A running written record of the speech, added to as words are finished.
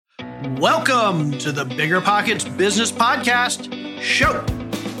Welcome to the Bigger Pockets Business Podcast, show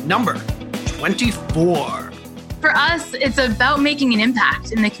number 24. For us, it's about making an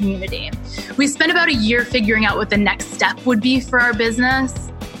impact in the community. We spent about a year figuring out what the next step would be for our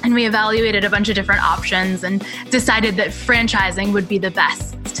business, and we evaluated a bunch of different options and decided that franchising would be the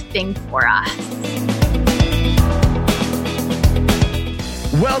best thing for us.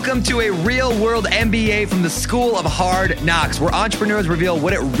 Welcome to a real-world MBA from the School of Hard Knocks, where entrepreneurs reveal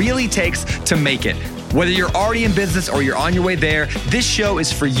what it really takes to make it. Whether you're already in business or you're on your way there, this show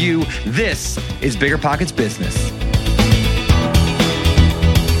is for you. This is Bigger Pockets Business.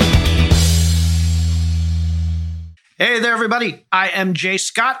 Hey there, everybody. I am Jay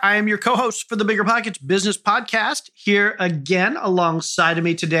Scott. I am your co-host for the Bigger Pockets Business Podcast. Here again, alongside of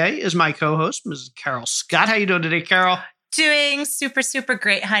me today is my co-host, Mrs. Carol Scott. How you doing today, Carol? Doing super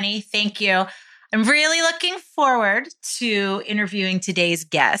great, honey. Thank you. I'm really looking forward to interviewing today's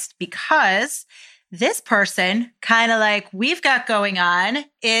guest because this person, kind of like we've got going on,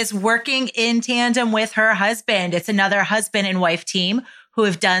 is working in tandem with her husband. It's another husband and wife team who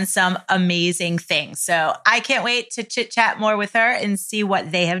have done some amazing things. So I can't wait to chit chat more with her and see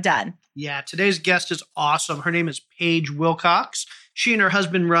what they have done. Yeah, today's guest is awesome. Her name is Paige Wilcox. She and her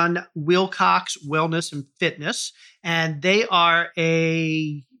husband run Wilcox Wellness and Fitness, and they are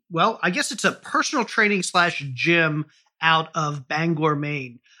I guess it's a personal training / gym out of Bangor,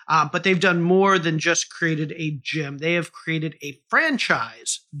 Maine. But they've done more than just created a gym. They have created a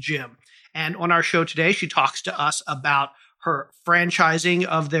franchise gym. And on our show today, she talks to us about her franchising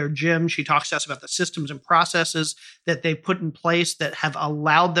of their gym. She talks to us about the systems and processes that they put in place that have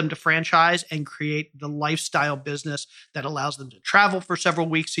allowed them to franchise and create the lifestyle business that allows them to travel for several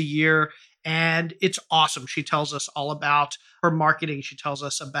weeks a year. And it's awesome. She tells us all about her marketing. She tells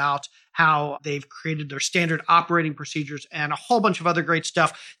us about how they've created their standard operating procedures and a whole bunch of other great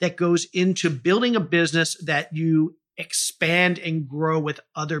stuff that goes into building a business that you expand and grow with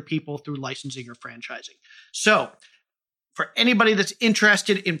other people through licensing or franchising. So for anybody that's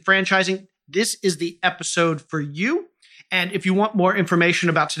interested in franchising, this is the episode for you. And if you want more information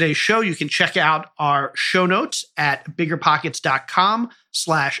about today's show, you can check out our show notes at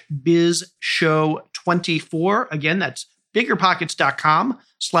biggerpockets.com/bizshow24. Again, that's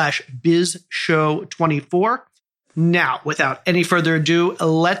biggerpockets.com/bizshow24. Now, without any further ado,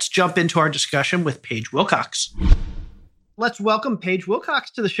 let's jump into our discussion with Paige Wilcox. Let's welcome Paige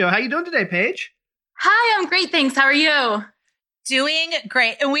Wilcox to the show. How you doing today, Paige? Hi, I'm great. Thanks. How are you? Doing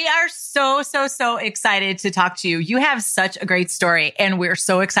great. And we are so excited to talk to you. You have such a great story, and we're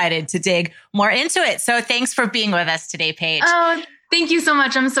so excited to dig more into it. So thanks for being with us today, Paige. Oh, thank you so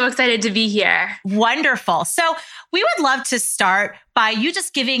much. I'm so excited to be here. Wonderful. So we would love to start by you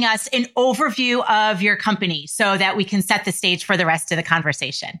just giving us an overview of your company so that we can set the stage for the rest of the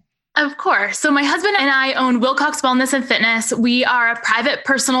conversation. Of course. So my husband and I own Wilcox Wellness and Fitness. We are a private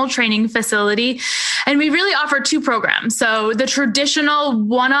personal training facility, and we really offer two programs. So the traditional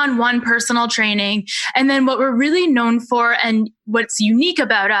one-on-one personal training, and then what we're really known for and what's unique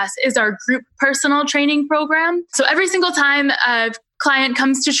about us is our group personal training program. So every single time a client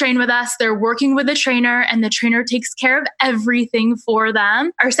comes to train with us, they're working with a trainer, and the trainer takes care of everything for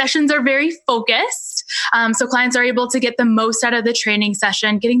them. Our sessions are very focused. So clients are able to get the most out of the training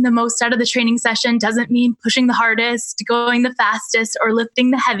session. Getting the most out of the training session doesn't mean pushing the hardest, going the fastest, or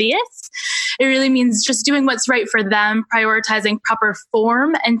lifting the heaviest. It really means just doing what's right for them, prioritizing proper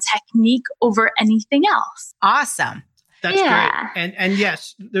form and technique over anything else. Awesome. That's great. And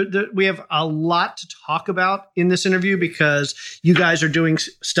yes, we have a lot to talk about in this interview because you guys are doing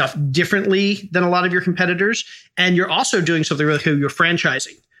stuff differently than a lot of your competitors. And you're also doing something really cool. You're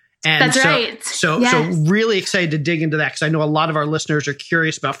franchising. And That's right. So really excited to dig into that because I know a lot of our listeners are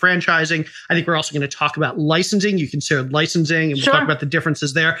curious about franchising. I think we're also going to talk about licensing. You considered licensing, and we'll talk about the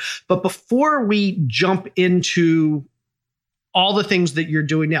differences there. But before we jump into all the things that you're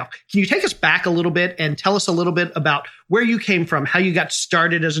doing now, can you take us back a little bit and tell us a little bit about where you came from, how you got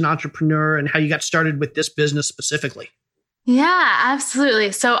started as an entrepreneur, and how you got started with this business specifically? Yeah,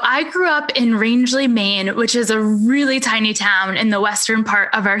 absolutely. So I grew up in Rangeley, Maine, which is a really tiny town in the western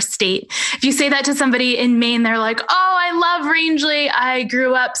part of our state. If you say that to somebody in Maine, they're like, oh, I love Rangeley. I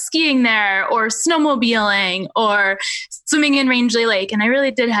grew up skiing there or snowmobiling or swimming in Rangeley Lake. And I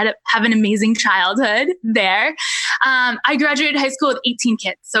really did have an amazing childhood there. I graduated high school with 18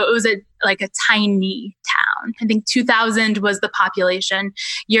 kids. So it was like a tiny town. I think 2,000 was the population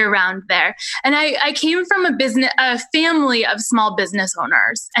year round there. And I came from a family of small business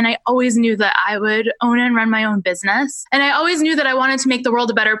owners. And I always knew that I would own and run my own business. And I always knew that I wanted to make the world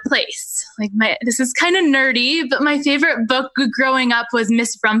a better place. This is kind of nerdy, but my favorite book growing up was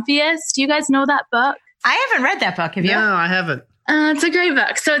Miss Brumfius. Do you guys know that book? I haven't read that book. Have you? No, I haven't. It's a great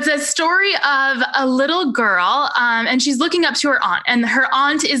book. So it's a story of a little girl, and she's looking up to her aunt, and her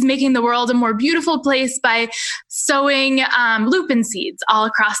aunt is making the world a more beautiful place by sowing lupin seeds all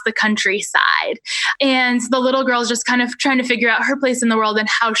across the countryside. And the little girl is just kind of trying to figure out her place in the world and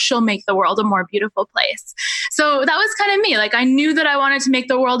how she'll make the world a more beautiful place. So that was kind of me. Like, I knew that I wanted to make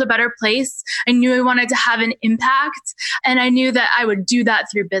the world a better place. I knew I wanted to have an impact, and I knew that I would do that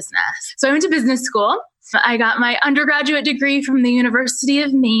through business. So I went to business school. I got my undergraduate degree from the University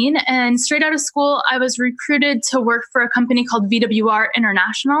of Maine, and straight out of school, I was recruited to work for a company called VWR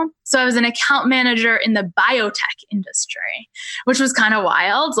International. So I was an account manager in the biotech industry, which was kind of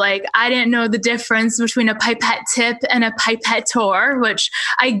wild. Like, I didn't know the difference between a pipette tip and a pipetteur, which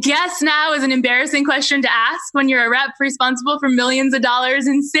I guess now is an embarrassing question to ask when you're a rep responsible for millions of dollars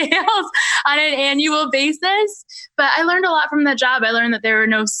in sales on an annual basis. But I learned a lot from that job. I learned that there were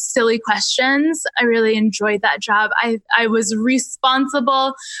no silly questions. I really enjoyed that job. I was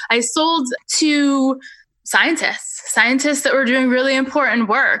responsible. I sold to scientists that were doing really important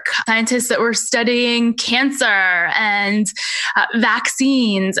work, scientists that were studying cancer and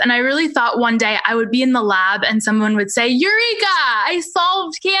vaccines. And I really thought one day I would be in the lab and someone would say, "Eureka, I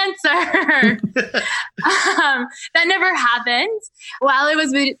solved cancer." That never happened. While I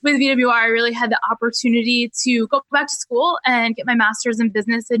was with VWR, I really had the opportunity to go back to school and get my master's in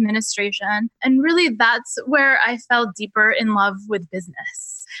business administration. And really, that's where I fell deeper in love with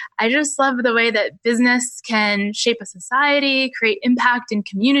business. I just love the way that business can shape a society, create impact in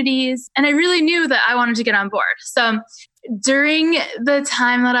communities. And I really knew that I wanted to get on board. So during the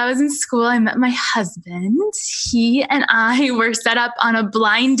time that I was in school, I met my husband. He and I were set up on a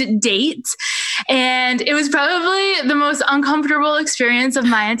blind date. And it was probably the most uncomfortable experience of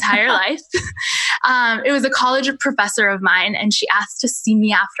my entire life. It was a college professor of mine, and she asked to see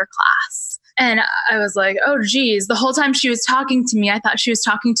me after class. And I was like, oh, geez. The whole time she was talking to me, I thought she was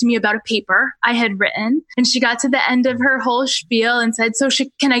talking to me about a paper I had written. And she got to the end of her whole spiel and said, "So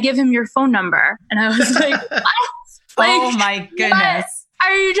can I give him your phone number?" And I was like, what? Oh my goodness. What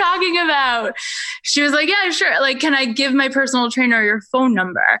are you talking about? She was like, "Yeah, sure. Like, can I give my personal trainer your phone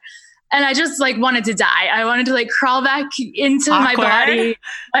number?" And I just wanted to die. I wanted to crawl back into my body,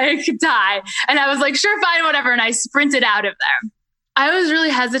 die. And I was like, "Sure, fine, whatever." And I sprinted out of there. I was really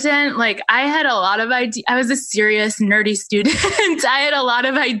hesitant. I had a lot of ideas. I was a serious nerdy student. I had a lot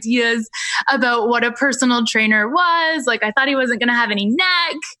of ideas about what a personal trainer was. I thought he wasn't going to have any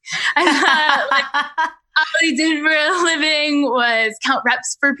neck. I thought all he did for a living was count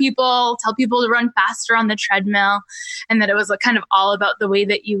reps for people, tell people to run faster on the treadmill, and that it was kind of all about the way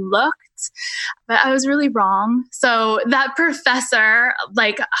that you looked. But I was really wrong. So that professor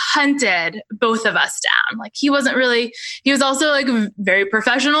hunted both of us down. He was also a very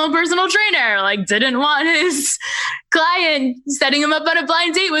professional personal trainer, didn't want his client setting him up on a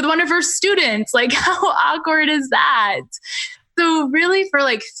blind date with one of her students. How awkward is that? So really for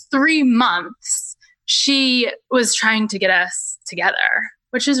 3 months, she was trying to get us together,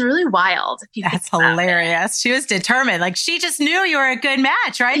 which is really wild. That's hilarious. She was determined. She just knew you were a good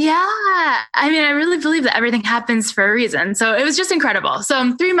match, right? Yeah. I mean, I really believe that everything happens for a reason. So it was just incredible.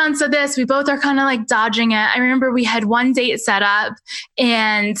 So 3 months of this, we both are kind of dodging it. I remember we had one date set up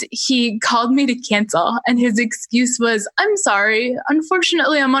and he called me to cancel. And his excuse was, "I'm sorry.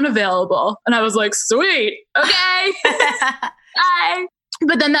 Unfortunately, I'm unavailable." And I was like, "Sweet. Okay." Bye.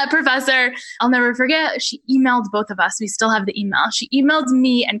 But then that professor, I'll never forget, she emailed both of us. We still have the email. She emailed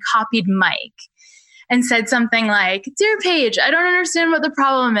me and copied Mike and said something like, "Dear Paige, I don't understand what the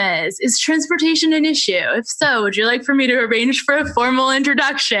problem is. Is transportation an issue? If so, would you like for me to arrange for a formal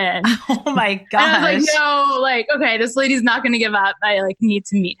introduction?" Oh my gosh. And I was no, okay, this lady's not going to give up. I need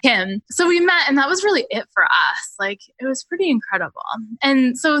to meet him. So we met, and that was really it for us. It was pretty incredible.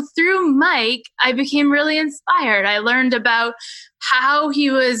 And so through Mike, I became really inspired. I learned about how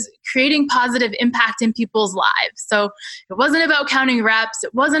he was creating positive impact in people's lives. So it wasn't about counting reps.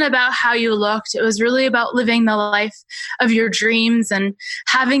 It wasn't about how you looked. It was really about living the life of your dreams and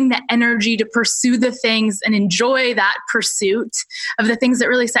having the energy to pursue the things and enjoy that pursuit of the things that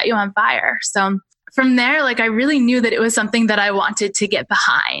really set you on fire. So from there, I really knew that it was something that I wanted to get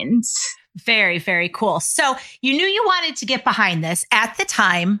behind. Very, very cool. So you knew you wanted to get behind this at the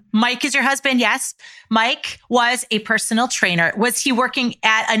time. Mike is your husband. Yes. Mike was a personal trainer. Was he working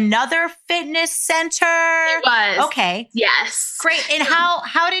at another fitness center? He was. Okay. Yes. Great. And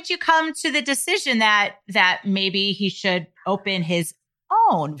how did you come to the decision that maybe he should open his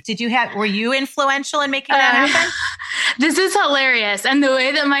own? Were you influential in making that happen? This is hilarious. And the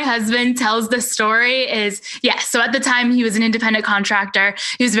way that my husband tells the story is, yes. So at the time he was an independent contractor.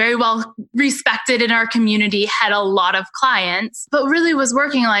 He was very well respected in our community, had a lot of clients, but really was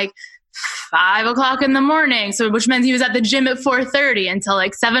working like 5 o'clock in the morning. So, which meant he was at the gym at 4:30 until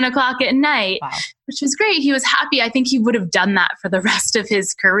like 7 o'clock at night, wow. Which was great. He was happy. I think he would have done that for the rest of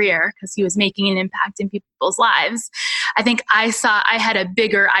his career because he was making an impact in people's lives. I think I had a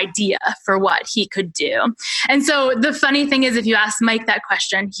bigger idea for what he could do. And so the funny thing is, if you ask Mike that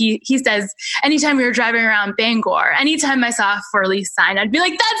question, he says, anytime we were driving around Bangor, anytime I saw a for lease sign, I'd be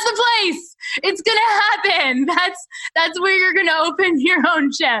like, that's the place. It's going to happen. That's where you're going to open your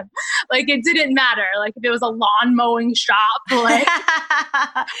own gym. Like it didn't matter. Like if it was a lawn mowing shop, like,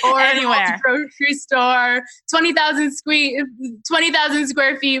 or anywhere, a grocery store, 20,000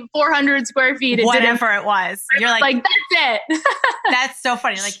 square feet, 400 square feet. Whatever it was. You're like, that's it. That's so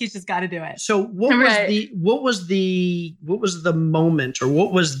funny. Like he's just got to do it. So what was the moment, or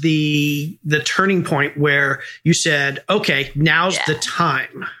what was the turning point where you said, okay, now's the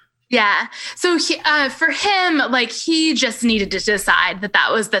time? Yeah. So for him, like he just needed to decide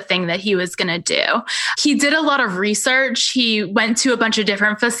that was the thing that he was going to do. He did a lot of research. He went to a bunch of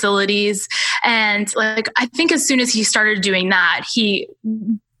different facilities. And like, I think as soon as he started doing that, he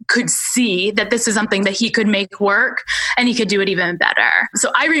could see that this is something that he could make work and he could do it even better. So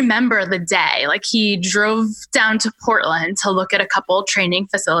I remember the day, like he drove down to Portland to look at a couple training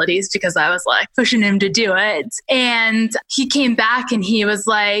facilities because I was like pushing him to do it. And he came back and he was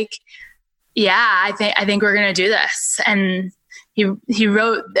like, yeah, I think we're going to do this. And he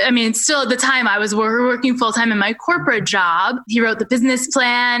wrote, I mean, still at the time I was working full time in my corporate job. He wrote the business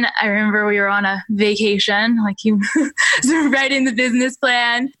plan. I remember we were on a vacation, like he was writing the business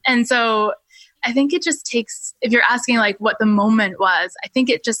plan. And so I think it just takes, if you're asking like what the moment was, I think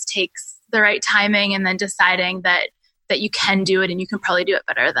it just takes the right timing and then deciding that you can do it and you can probably do it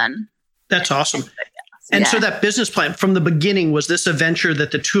better than. That's awesome. And so that business plan from the beginning, was this a venture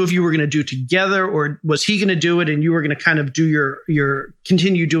that the two of you were going to do together, or was he going to do it and you were going to kind of do your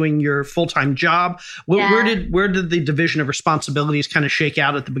continue doing your full-time job? Where did the division of responsibilities kind of shake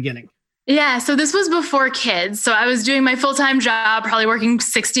out at the beginning? Yeah. So this was before kids. So I was doing my full-time job, probably working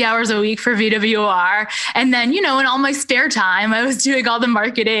 60 hours a week for VWR. And then, in all my spare time, I was doing all the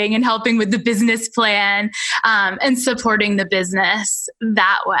marketing and helping with the business plan, and supporting the business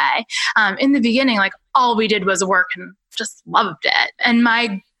that way. In the beginning, like all we did was work and just loved it. And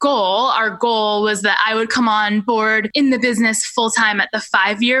our goal was that I would come on board in the business full time at the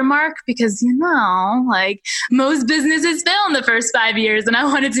 5-year mark because, like most businesses fail in the first 5 years. And I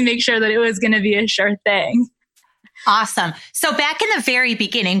wanted to make sure that it was going to be a sure thing. Awesome. So back in the very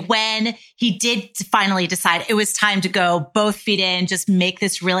beginning, when he did finally decide it was time to go both feet in, just make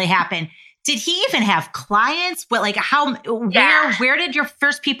this really happen, did he even have clients? Where did your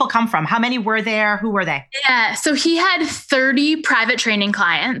first people come from? How many were there? Who were they? Yeah. So he had 30 private training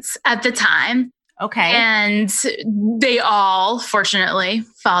clients at the time. Okay. And they all, fortunately,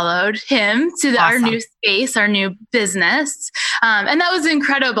 followed him to our new space, our new business. And that was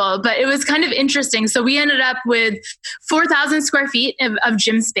incredible, but it was kind of interesting. So we ended up with 4,000 square feet of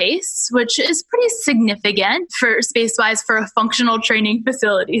gym space, which is pretty significant for space-wise for a functional training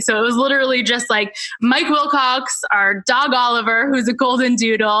facility. So it was literally just like Mike Wilcox, our dog Oliver, who's a golden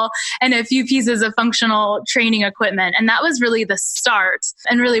doodle, and a few pieces of functional training equipment. And that was really the start.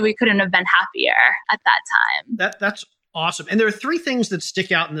 And really, we couldn't have been happier at that time. That's awesome. And there are 3 things that stick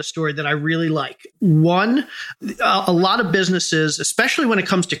out in this story that I really like. One, a lot of businesses, especially when it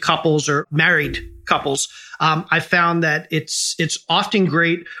comes to couples or married couples, I found that it's often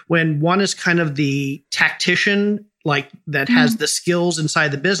great when one is kind of the tactician, like that has the skills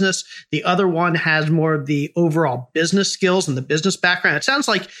inside the business. The other one has more of the overall business skills and the business background. It sounds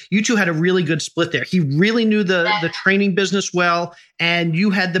like you two had a really good split there. He really knew the training business well, and you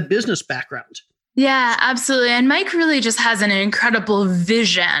had the business background. Yeah, absolutely. And Mike really just has an incredible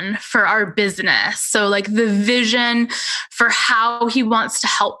vision for our business. So like the vision for how he wants to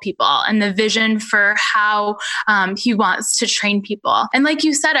help people and the vision for how he wants to train people. And like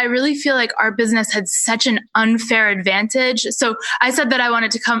you said, I really feel like our business had such an unfair advantage. So I said that I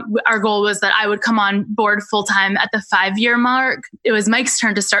wanted to our goal was that I would come on board full time at the 5-year mark. It was Mike's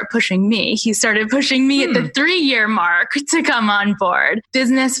turn to start pushing me. He started pushing me at the 3-year mark to come on board.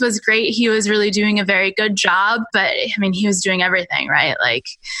 Business was great. He was really doing a very good job, but I mean, he was doing everything, right? Like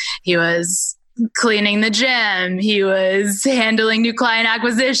he was cleaning the gym. He was handling new client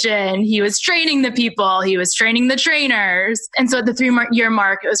acquisition. He was training the people. He was training the trainers. And so at the 3-year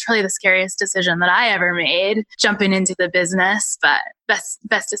mark, it was probably the scariest decision that I ever made, jumping into the business, but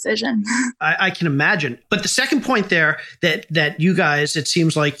best decision. I can imagine. But the second point there that you guys, it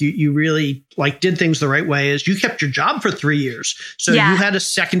seems like you really like did things the right way is you kept your job for 3 years. So you had a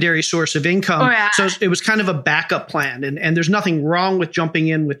secondary source of income. So it was kind of a backup plan. And there's nothing wrong with jumping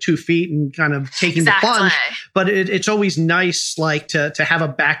in with 2 feet and kind of taking the plunge. But it's always nice like to have a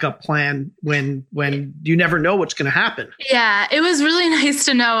backup plan when you never know what's going to happen. Yeah, it was really nice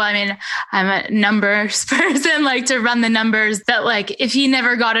to know. I mean, I'm a numbers person, like to run the numbers that like if he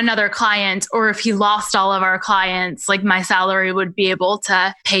never got another client or if he lost all of our clients, like my salary would be able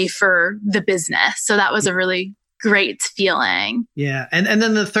to pay for the business. So that was a really great feeling. Yeah. And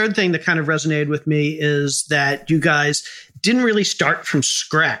then the third thing that kind of resonated with me is that you guys didn't really start from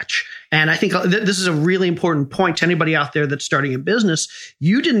scratch. And I think this is a really important point to anybody out there that's starting a business.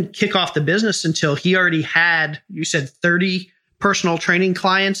 You didn't kick off the business until he already had, you said 30 personal training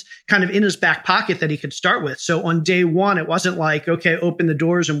clients kind of in his back pocket that he could start with. So on day one, it wasn't like, okay, open the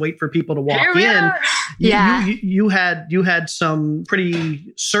doors and wait for people to walk in. You had some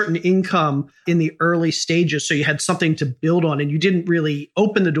pretty certain income in the early stages. So you had something to build on and you didn't really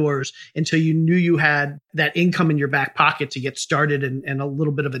open the doors until you knew you had that income in your back pocket to get started and a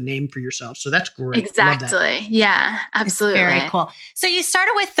little bit of a name for yourself. So that's great. Exactly. Yeah, absolutely. It's very cool. So you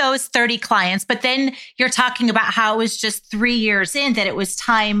started with those 30 clients, but then you're talking about how it was just 3 years in that it was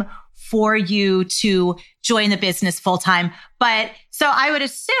time for you to join the business full time. But so I would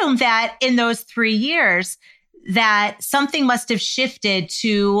assume that in those 3 years, that something must have shifted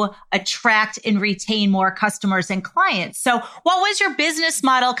to attract and retain more customers and clients. So what was your business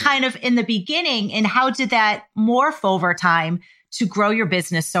model kind of in the beginning and how did that morph over time to grow your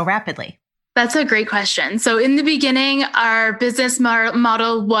business so rapidly? That's a great question. So in the beginning, our business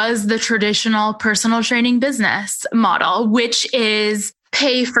model was the traditional personal training business model, which is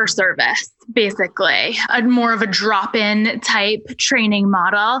pay for service, basically, more of a drop-in type training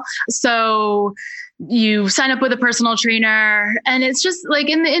model. So you sign up with a personal trainer and it's just like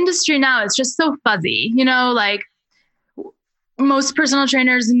in the industry now, it's just so fuzzy, like most personal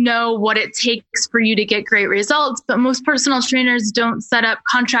trainers know what it takes for you to get great results, but most personal trainers don't set up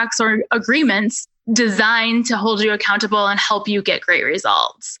contracts or agreements designed to hold you accountable and help you get great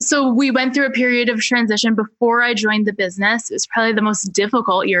results. So we went through a period of transition before I joined the business. It was probably the most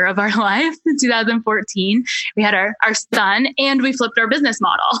difficult year of our life in 2014. We had our son and we flipped our business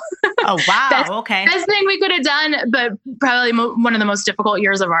model. Oh, wow. Okay. Best thing we could have done, but probably one of the most difficult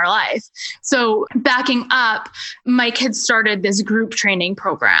years of our life. So backing up, Mike had started this group training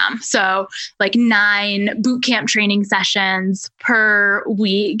program. So like 9 boot camp training sessions per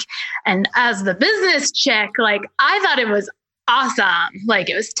week. And as the business chick, like I thought it was awesome. Like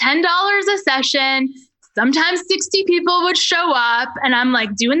it was $10 a session. Sometimes 60 people would show up and I'm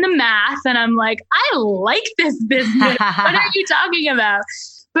like doing the math and I'm like, I like this business. What are you talking about?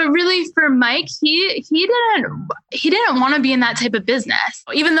 But really for Mike, he didn't want to be in that type of business.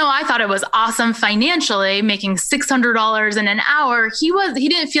 Even though I thought it was awesome financially, making $600 in an hour, he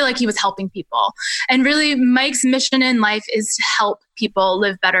didn't feel like he was helping people. And really Mike's mission in life is to help people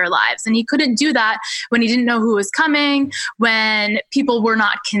live better lives. And he couldn't do that when he didn't know who was coming, when people were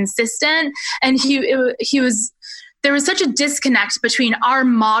not consistent. And there was such a disconnect between our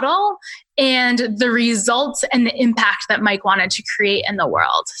model and the results and the impact that Mike wanted to create in the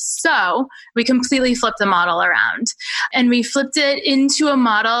world. So we completely flipped the model around and we flipped it into a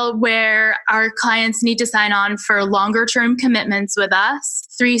model where our clients need to sign on for longer term commitments with us,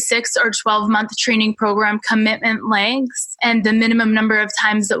 3, 6, or 12-month training program commitment lengths. And the minimum number of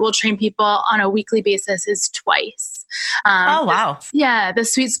times that we'll train people on a weekly basis is twice. Oh, wow. Yeah. The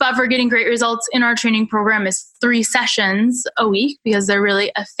sweet spot for getting great results in our training program is 3 sessions a week because they're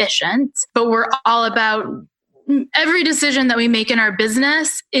really efficient. But we're all about every decision that we make in our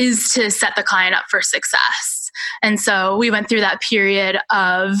business is to set the client up for success. And so we went through that period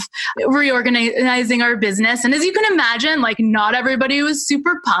of reorganizing our business. And as you can imagine, like not everybody was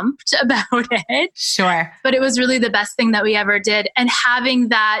super pumped about it. Sure. But it was really the best thing that we ever did. And having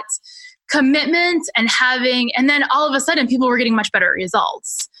that commitment and then all of a sudden people were getting much better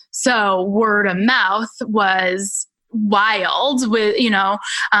results. So word of mouth was wild with,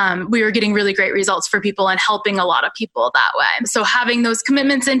 we were getting really great results for people and helping a lot of people that way. So having those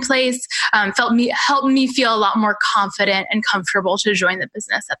commitments in place helped me feel a lot more confident and comfortable to join the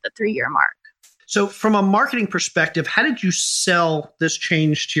business at the 3-year mark. So from a marketing perspective, how did you sell this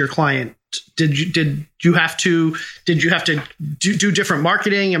change to your client? Did you have to do different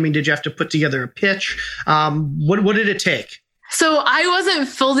marketing? I mean, did you have to put together a pitch? What did it take? So I wasn't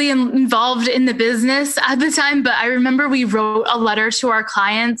fully involved in the business at the time, but I remember we wrote a letter to our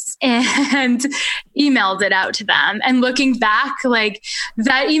clients and emailed it out to them. And looking back, like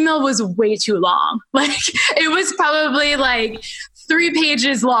that email was way too long. Like it was probably like 3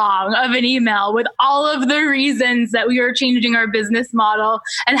 pages long of an email with all of the reasons that we were changing our business model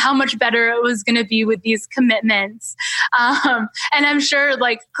and how much better it was going to be with these commitments. And I'm sure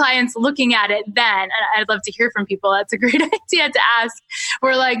like clients looking at it then, and I'd love to hear from people. That's a great idea to ask.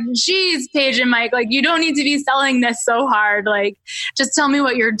 We're like, geez, Paige and Mike, like you don't need to be selling this so hard. Like just tell me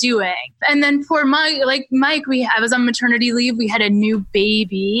what you're doing. And then poor Mike, I was on maternity leave. We had a new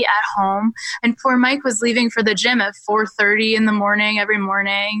baby at home and poor Mike was leaving for the gym at 4:30 in the morning every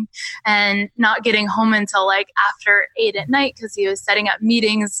morning and not getting home until like after 8 at night because he was setting up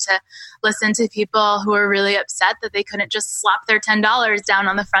meetings to listen to people who were really upset that they couldn't just slap their $10 down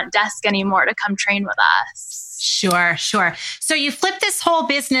on the front desk anymore to come train with us. Sure. So you flip this whole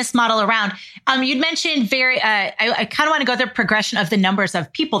business model around. You'd mentioned I kind of want to go through the progression of the numbers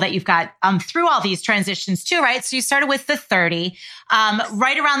of people that you've got through all these transitions too, right? So you started with the 30.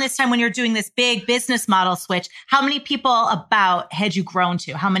 Right around this time when you're doing this big business model switch, how many people about had you grown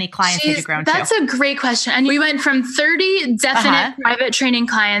to? How many clients had you grown to? That's a great question. And we went from 30 definite private training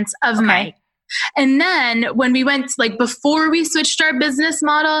clients of Mike. And then when we went, like before we switched our business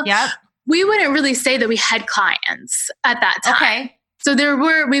model, we wouldn't really say that we had clients at that time. Okay. So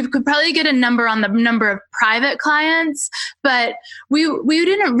we could probably get a number on the number of private clients, but we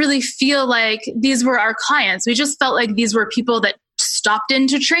didn't really feel like these were our clients. We just felt like these were people that stopped in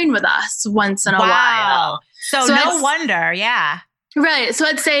to train with us once in a while. So no wonder. Yeah. Right. So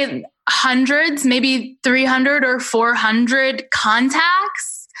I'd say hundreds, maybe 300 or 400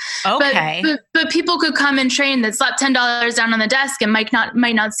 contacts. Okay. But people could come and train that slap $10 down on the desk and might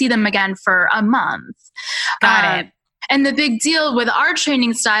not see them again for a month. Got it. And the big deal with our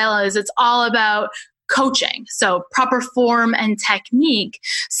training style is it's all about coaching. So proper form and technique.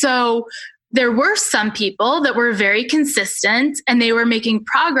 So there were some people that were very consistent and they were making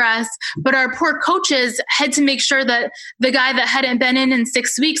progress, but our poor coaches had to make sure that the guy that hadn't been in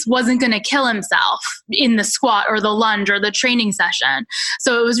 6 weeks wasn't going to kill himself in the squat or the lunge or the training session.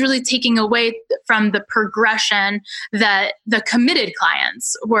 So it was really taking away from the progression that the committed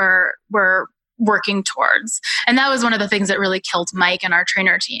clients were working towards. And that was one of the things that really killed Mike and our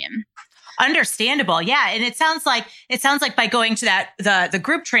trainer team. Understandable. Yeah. And it sounds like by going to the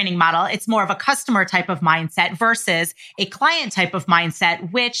group training model, it's more of a customer type of mindset versus a client type of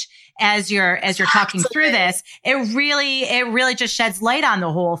mindset, which as you're talking through this, it really just sheds light on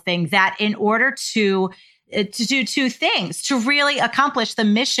the whole thing that in order to do 2 things, to really accomplish the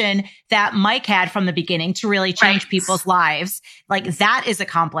mission that Mike had from the beginning to really change people's lives. Like that is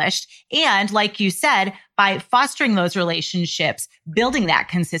accomplished. And like you said, by fostering those relationships, building that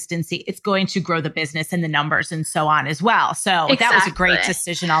consistency, it's going to grow the business and the numbers and so on as well. So that was a great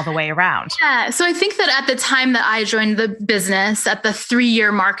decision all the way around. Yeah. So I think that at the time that I joined the business, at the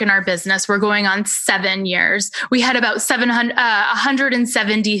 3-year mark in our business, we're going on 7 years. We had about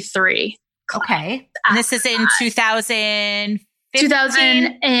 173. Okay. And this is in 2015?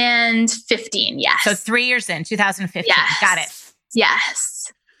 2015, yes. So 3 years in, 2015. Yes. Got it.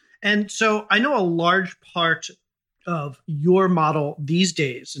 Yes. And so I know a large part of your model these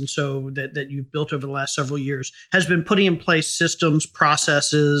days, and so that you've built over the last several years, has been putting in place systems,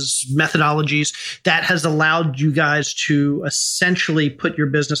 processes, methodologies that has allowed you guys to essentially put your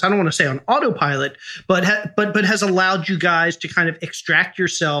business, I don't want to say on autopilot, but has allowed you guys to kind of extract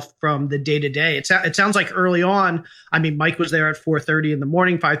yourself from the day to day. It sounds like early on, I mean, Mike was there at 4:30 in the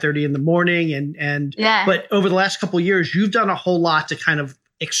morning, 5:30 in the morning, and but over the last couple of years, you've done a whole lot to kind of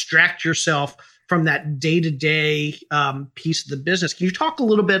extract yourself from that day-to-day piece of the business. Can you talk a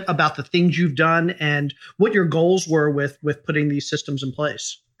little bit about the things you've done and what your goals were with putting these systems in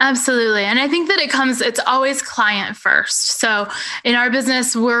place? Absolutely. And I think that it's always client first. So in our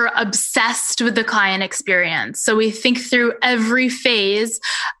business, we're obsessed with the client experience. So we think through every phase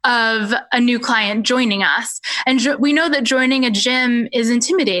of a new client joining us. And we know that joining a gym is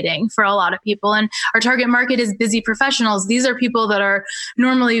intimidating for a lot of people. And our target market is busy professionals. These are people that are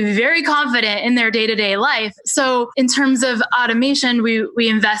normally very confident in their day-to-day life. So in terms of automation, we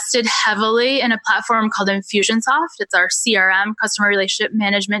invested heavily in a platform called Infusionsoft. It's our CRM, customer relationship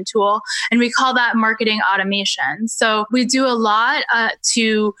management tool, and we call that marketing automation. So we do a lot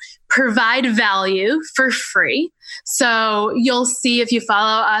to provide value for free. So you'll see, if you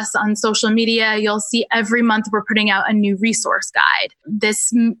follow us on social media, you'll see every month we're putting out a new resource guide.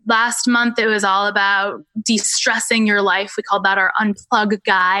 This last month, it was all about de-stressing your life. We called that our unplug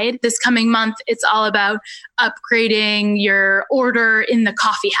guide. This coming month, it's all about upgrading your order in the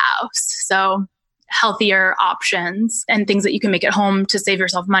coffee house. So healthier options and things that you can make at home to save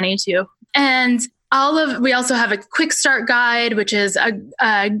yourself money too. And we also have a quick start guide, which is a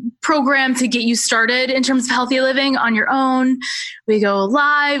program to get you started in terms of healthy living on your own. We go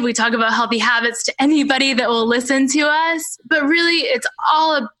live. We talk about healthy habits to anybody that will listen to us. But really, it's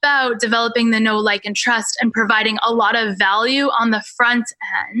all about developing the know, like, and trust and providing a lot of value on the front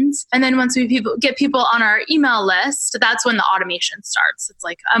end. And then once we get people on our email list, that's when the automation starts. It's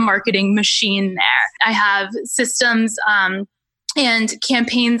like a marketing machine there. I have systems and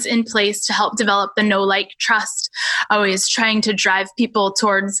campaigns in place to help develop the know, like, trust, always trying to drive people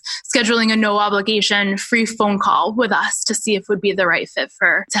towards scheduling a no obligation free phone call with us to see if would be the right fit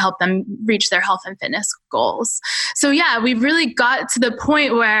to help them reach their health and fitness goals. So yeah, we really got to the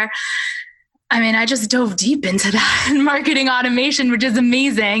point where, I just dove deep into that marketing automation, which is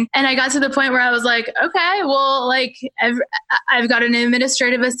amazing. And I got to the point where I was like, okay, well, I've got an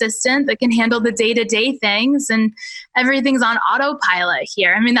administrative assistant that can handle the day-to-day things and everything's on autopilot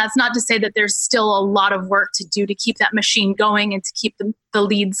here. That's not to say that there's still a lot of work to do to keep that machine going and to keep the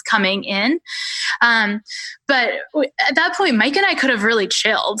leads coming in. But at that point, Mike and I could have really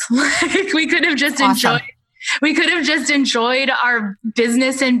chilled. We could have just enjoyed our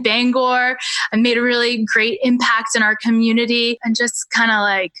business in Bangor and made a really great impact in our community and just kind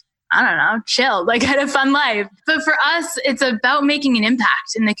of chilled, had a fun life. But for us, it's about making an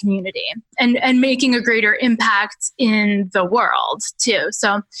impact in the community and making a greater impact in the world too.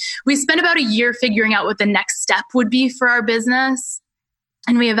 So we spent about a year figuring out what the next step would be for our business.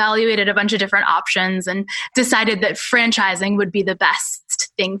 And we evaluated a bunch of different options and decided that franchising would be the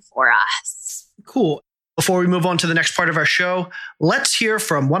best thing for us. Cool. Before we move on to the next part of our show, let's hear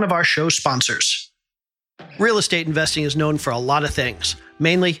from one of our show sponsors. Real estate investing is known for a lot of things,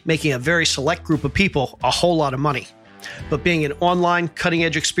 mainly making a very select group of people a whole lot of money. But being an online,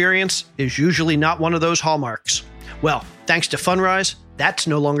 cutting-edge experience is usually not one of those hallmarks. Well, thanks to Fundrise, that's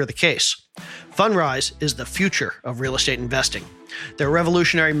no longer the case. Fundrise is the future of real estate investing. Their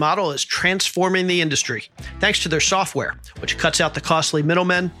revolutionary model is transforming the industry, thanks to their software, which cuts out the costly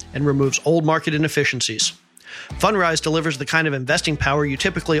middlemen and removes old market inefficiencies. Fundrise delivers the kind of investing power you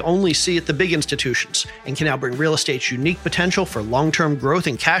typically only see at the big institutions and can now bring real estate's unique potential for long-term growth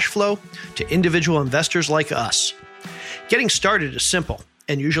and cash flow to individual investors like us. Getting started is simple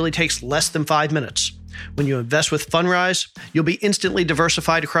and usually takes less than 5 minutes. When you invest with Fundrise, you'll be instantly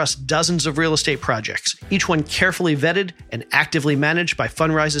diversified across dozens of real estate projects, each one carefully vetted and actively managed by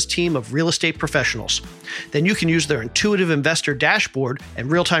Fundrise's team of real estate professionals. Then you can use their intuitive investor dashboard and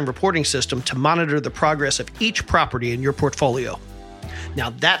real-time reporting system to monitor the progress of each property in your portfolio.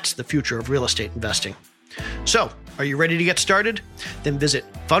 Now that's the future of real estate investing. So, are you ready to get started? Then visit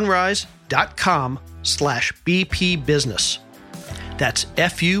fundrise.com/BP Business. That's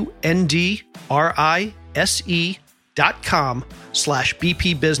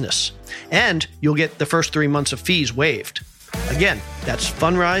FUNDRISE.com/BP Business. And you'll get the first 3 months of fees waived. Again, that's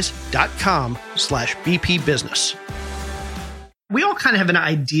fundrise.com/BP Business. We all kind of have an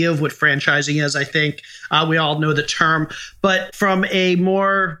idea of what franchising is, I think. We all know the term, but from a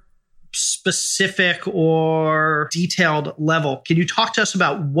more specific or detailed level, can you talk to us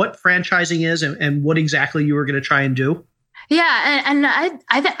about what franchising is and what exactly you were going to try and do? Yeah. And I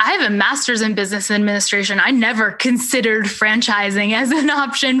have a master's in business administration. I never considered franchising as an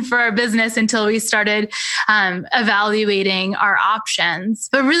option for our business until we started evaluating our options.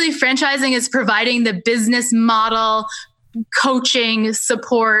 But really, franchising is providing the business model, coaching,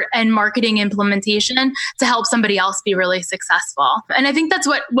 support, and marketing implementation to help somebody else be really successful. And I think that's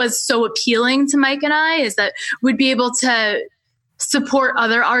what was so appealing to Mike and I, is that we'd be able to support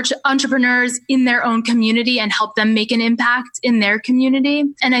other entrepreneurs in their own community and help them make an impact in their community.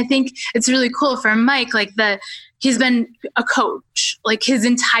 And I think it's really cool for Mike, he's been a coach like his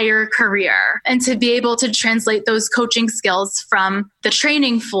entire career. And to be able to translate those coaching skills from the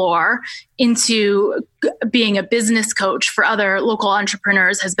training floor into being a business coach for other local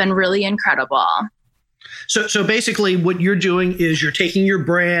entrepreneurs has been really incredible. So basically what you're doing is you're taking your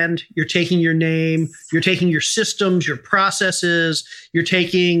brand, you're taking your name, you're taking your systems, your processes, you're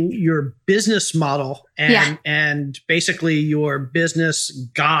taking your business model and basically your business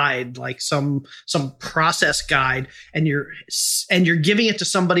guide, like some process guide, and you're giving it to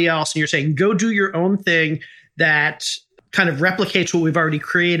somebody else and you're saying, go do your own thing that kind of replicates what we've already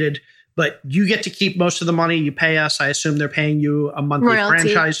created. But you get to keep most of the money. You pay us. I assume they're paying you a monthly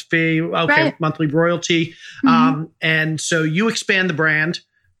franchise fee. Okay, right. Monthly royalty. And so you expand the brand,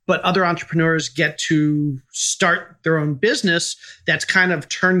 but other entrepreneurs get to start their own business that's kind of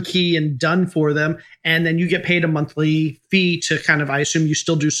turnkey and done for them. And then you get paid a monthly fee to kind of, I assume you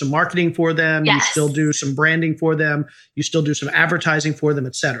still do some marketing for them. Yes. You still do some branding for them. You still do some advertising for them,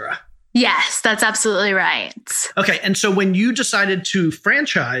 et cetera. Yes, that's absolutely right. Okay. And so when you decided to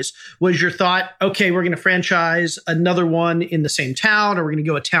franchise, was your thought, okay, we're going to franchise another one in the same town, or we're going to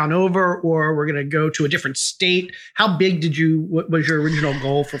go a town over, or we're going to go to a different state? How big what was your original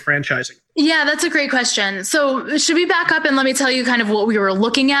goal for franchising? Yeah, that's a great question. So should we back up and let me tell you kind of what we were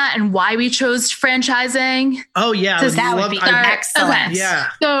looking at and why we chose franchising? Oh, yeah. That would be excellent. Okay. Yeah.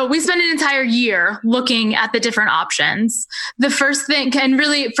 So we spent an entire year looking at the different options. The first thing, and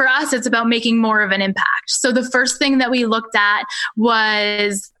really for us, it's about making more of an impact. So the first thing that we looked at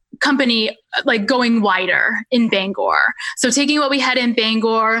was company like going wider in Bangor. So taking what we had in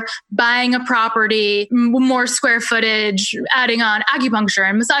Bangor, buying a property, more square footage, adding on acupuncture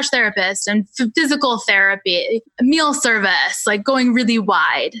and massage therapist and physical therapy, meal service, like going really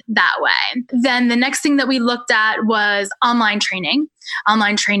wide that way. Then the next thing that we looked at was online training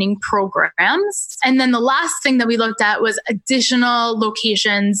programs. And then the last thing that we looked at was additional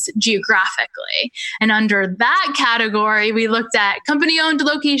locations geographically. And under that category, we looked at company-owned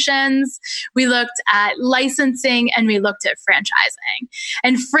locations, we looked at licensing, and we looked at franchising.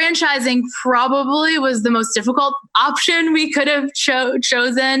 And franchising probably was the most difficult option we could have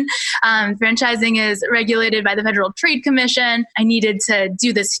chosen. Franchising is regulated by the Federal Trade Commission. I needed to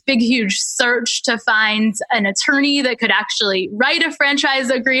do this big, huge search to find an attorney that could actually write a franchise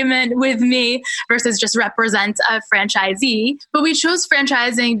agreement with me versus just represent a franchisee. But we chose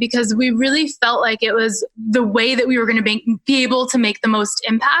franchising because we really felt like it was the way that we were going to be able to make the most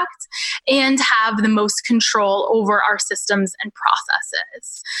impact and have the most control over our systems and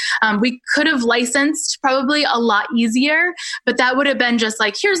processes. We could have licensed probably a lot easier, but that would have been just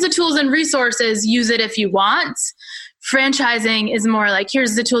like, here's the tools and resources, use it if you want. Franchising is more like,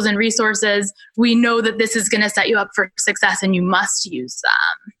 here's the tools and resources. We know that this is going to set you up for success and you must use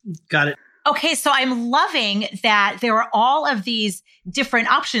them. Got it. Okay, so I'm loving that there are all of these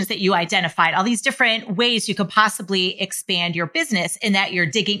different options that you identified, all these different ways you could possibly expand your business, and that you're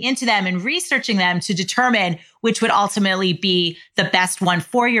digging into them and researching them to determine which would ultimately be the best one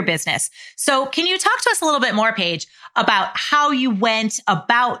for your business. So can you talk to us a little bit more, Paige, about how you went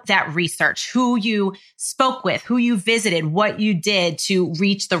about that research, who you spoke with, who you visited, what you did to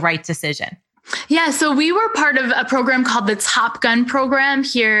reach the right decision? Yeah, so we were part of a program called the Top Gun program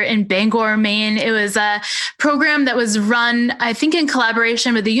here in Bangor, Maine. It was a program that was run, I think, in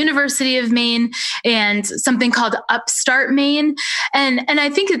collaboration with the University of Maine and something called Upstart Maine. And I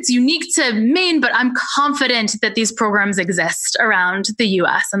think it's unique to Maine, but I'm confident that these programs exist around the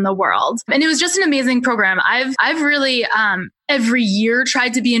US and the world. And it was just an amazing program. I've really every year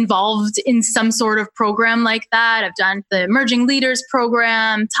tried to be involved in some sort of program like that. I've done the Emerging Leaders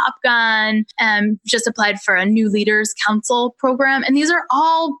program, Top Gun, and just applied for a New Leaders Council program. And these are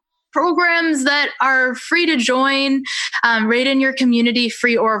all programs that are free to join, right in your community,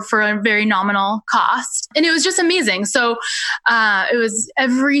 free or for a very nominal cost. And it was just amazing. So it was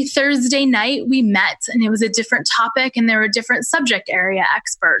every Thursday night we met, and it was a different topic, and there were different subject area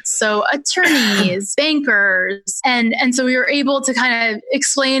experts. So attorneys, bankers, and so we were able to kind of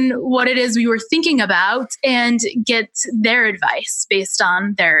explain what it is we were thinking about and get their advice based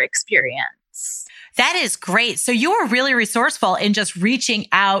on their experience. That is great. So you were really resourceful in just reaching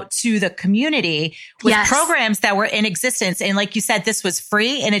out to the community with programs that were in existence. And like you said, this was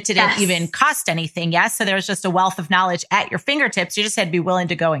free and it didn't even cost anything. Yes. So there was just a wealth of knowledge at your fingertips. You just had to be willing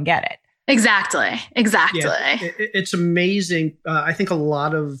to go and get it. Exactly. Yeah, it's amazing. I think a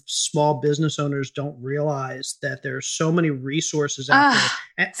lot of small business owners don't realize that there's so many resources out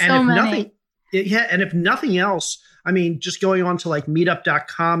there. And if nothing else, I mean, just going on to like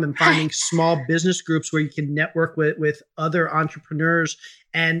meetup.com and finding small business groups where you can network with other entrepreneurs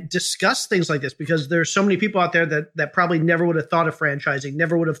and discuss things like this, because there's so many people out there that probably never would have thought of franchising,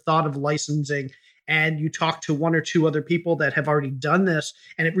 never would have thought of licensing. And you talk to one or two other people that have already done this,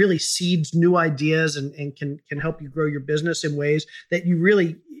 and it really seeds new ideas and can help you grow your business in ways that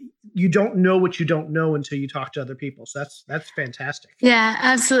you don't know what you don't know until you talk to other people. So that's fantastic. Yeah,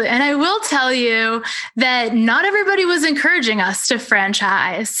 absolutely. And I will tell you that not everybody was encouraging us to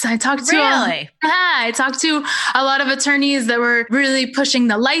franchise. I talked to a lot of attorneys that were really pushing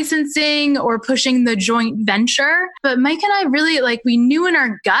the licensing or pushing the joint venture. But Mike and I really we knew in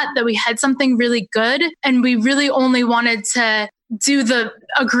our gut that we had something really good, and we really only wanted to do the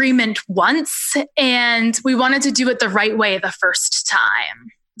agreement once, and we wanted to do it the right way the first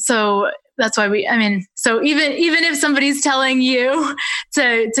time. So that's why so even if somebody's telling you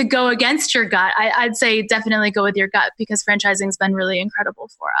to go against your gut, I'd say definitely go with your gut, because franchising's been really incredible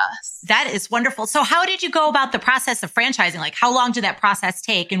for us. That is wonderful. So how did you go about the process of franchising? Like, how long did that process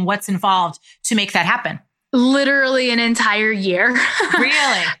take, and what's involved to make that happen? Literally an entire year.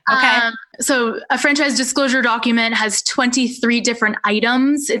 Really? Okay. So a franchise disclosure document has 23 different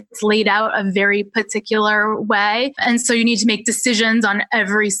items. It's laid out a very particular way. And so you need to make decisions on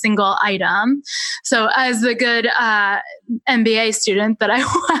every single item. So as the good MBA student that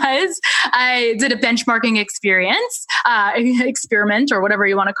I did a benchmarking experiment, or whatever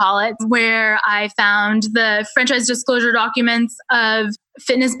you want to call it, where I found the franchise disclosure documents of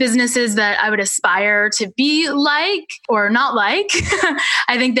fitness businesses that I would aspire to be like or not like.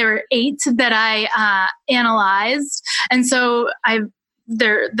 I think there were 8 that I analyzed. And so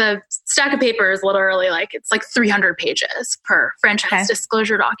the stack of paper is literally it's 300 pages per franchise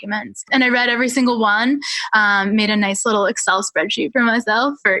disclosure document. And I read every single one, made a nice little Excel spreadsheet for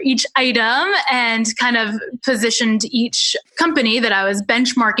myself for each item, and kind of positioned each company that I was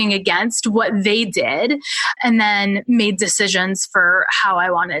benchmarking against, what they did, and then made decisions for how I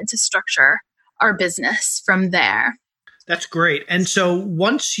wanted to structure our business from there. That's great. And so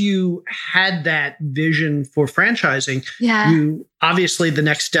once you had that vision for franchising, you obviously the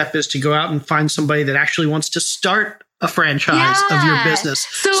next step is to go out and find somebody that actually wants to start a franchise of your business.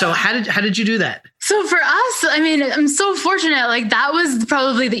 So how did you do that? So for us, I'm so fortunate. That was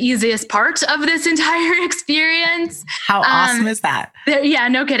probably the easiest part of this entire experience. How awesome is that?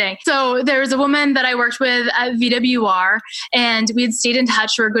 No kidding. So there was a woman that I worked with at VWR, and we had stayed in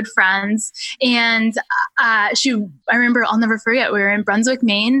touch. We were good friends. And I remember, I'll never forget, we were in Brunswick,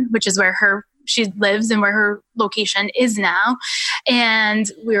 Maine, which is where she lives and where her location is now.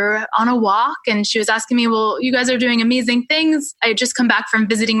 And we were on a walk, and she was asking me, well, you guys are doing amazing things. I had just come back from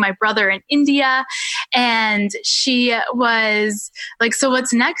visiting my brother in India. And she was like, so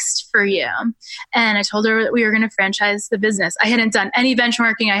what's next for you? And I told her that we were going to franchise the business. I hadn't done any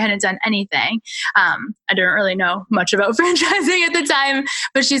benchmarking. I hadn't done anything. I didn't really know much about franchising at the time,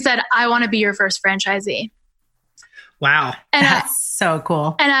 but she said, I want to be your first franchisee. Wow. And that's so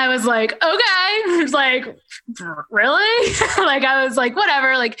cool. And I was like, okay. I was like, really? I was like,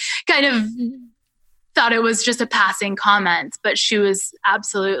 whatever, kind of thought it was just a passing comment, but she was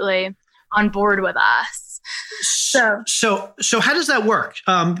absolutely on board with us. So how does that work?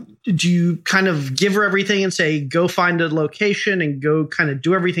 Do you kind of give her everything and say, go find a location and go kind of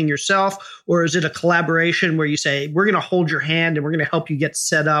do everything yourself? Or is it a collaboration where you say, we're going to hold your hand and we're going to help you get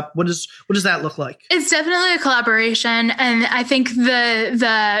set up? What does that look like? It's definitely a collaboration. And I think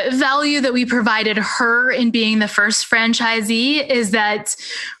the value that we provided her in being the first franchisee is that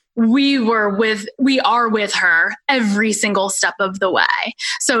we are with her every single step of the way.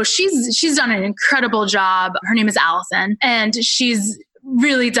 So she's done an incredible job. Her name is Allison, and she's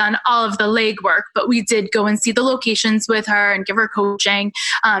really done all of the legwork, but we did go and see the locations with her and give her coaching.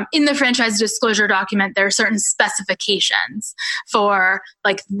 In the franchise disclosure document, there are certain specifications for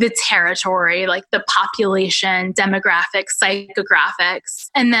the territory, the population, demographics, psychographics.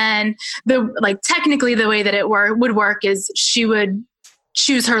 And then technically the way that it would work is she would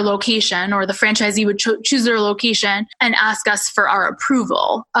choose her location, or the franchisee would choose their location and ask us for our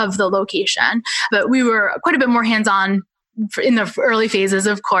approval of the location. But we were quite a bit more hands-on in the early phases,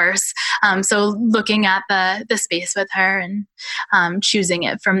 of course. So looking at the space with her and choosing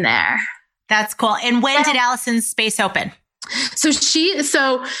it from there. That's cool. And when did Allison's space open?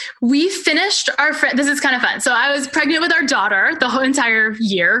 So we finished this is kind of fun. So I was pregnant with our daughter the whole entire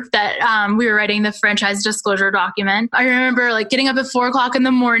year that we were writing the franchise disclosure document. I remember getting up at 4:00 in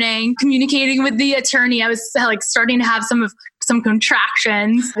the morning, communicating with the attorney. I was starting to have some some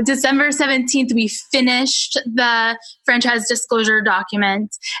contractions. December 17th, we finished the franchise disclosure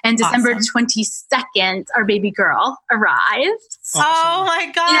document, and December 22nd, our baby girl arrived. Awesome. Oh my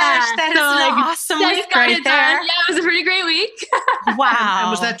gosh, that is an awesome week right there. Yeah, it was a pretty great week. Wow.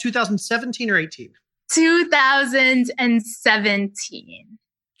 And was that 2017 or 18? 2017.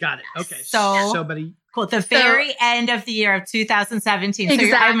 Got it. Okay. So buddy. Cool. The very end of the year of 2017.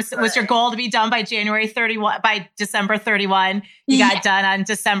 Exactly. So was your goal to be done by December 31? You got done on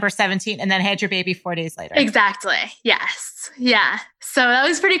December 17th and then had your baby 4 days later. Exactly. Yes. Yeah. So that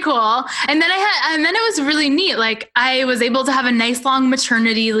was pretty cool. And then it was really neat. Like I was able to have a nice long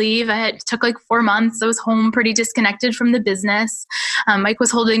maternity leave. It took like 4 months. I was home pretty disconnected from the business. Mike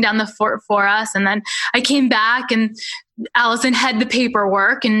was holding down the fort for us. And then I came back and Allison had the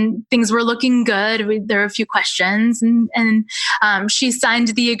paperwork and things were looking good. There were a few questions and she signed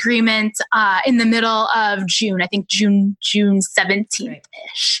the agreement in the middle of June, I think June 17th-ish. Right.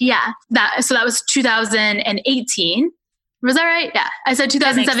 Yeah. So that was 2018. Was that right? Yeah. I said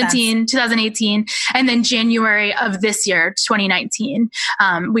 2017, 2018. And then January of this year, 2019,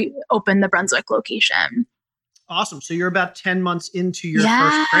 we opened the Brunswick location. Awesome. So you're about 10 months into your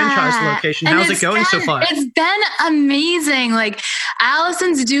first franchise location. How's it going so far? It's been amazing. Like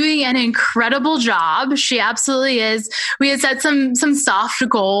Allison's doing an incredible job. She absolutely is. We had set some soft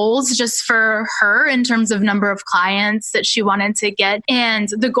goals just for her in terms of number of clients that she wanted to get. And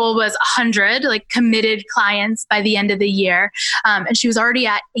the goal was 100 like committed clients by the end of the year. And she was already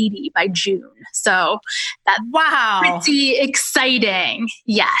at 80 by June. So that's pretty exciting.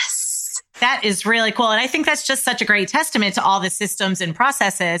 Yes. That is really cool. And I think that's just such a great testament to all the systems and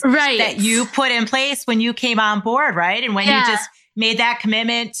processes that you put in place when you came on board, right? And when you just made that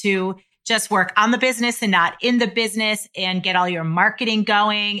commitment to just work on the business and not in the business and get all your marketing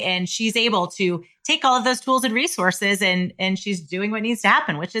going. And she's able to take all of those tools and resources and she's doing what needs to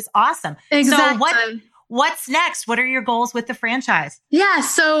happen, which is awesome. Exactly. So what's next? What are your goals with the franchise? Yeah.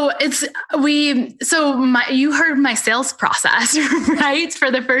 So you heard my sales process, right? For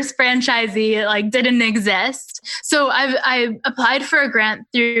the first franchisee, like didn't exist. So I applied for a grant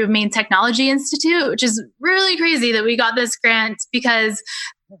through Maine Technology Institute, which is really crazy that we got this grant because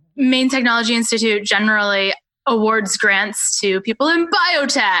Maine Technology Institute generally awards grants to people in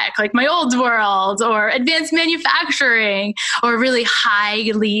biotech, like my old world, or advanced manufacturing, or really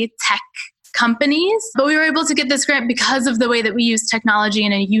highly tech companies. But we were able to get this grant because of the way that we use technology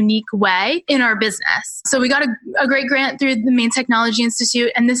in a unique way in our business. So we got a great grant through the Maine Technology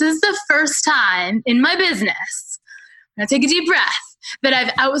Institute. And this is the first time in my business, I'm going to take a deep breath, that I've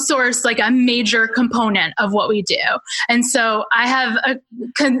outsourced like a major component of what we do. And so I have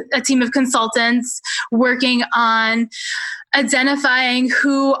a team of consultants working on identifying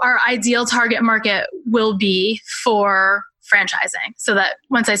who our ideal target market will be for franchising, so that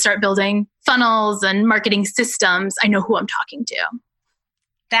once I start building funnels and marketing systems, I know who I'm talking to.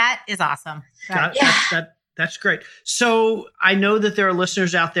 That is awesome. That's great. So I know that there are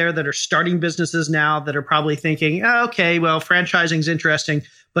listeners out there that are starting businesses now that are probably thinking, oh, okay, well, franchising is interesting,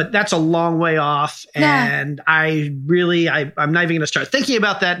 but that's a long way off. Yeah. And I'm not even going to start thinking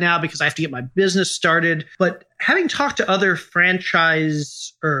about that now because I have to get my business started. But having talked to other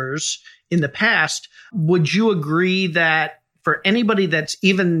franchisors in the past, would you agree that for anybody that's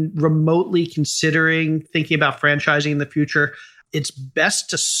even remotely considering thinking about franchising in the future, it's best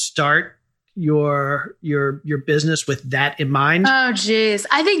to start your business with that in mind? Oh, geez.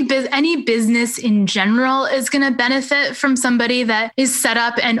 I think any business in general is going to benefit from somebody that is set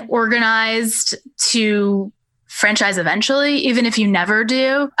up and organized to franchise eventually, even if you never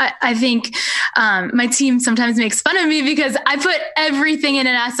do. I think my team sometimes makes fun of me because I put everything in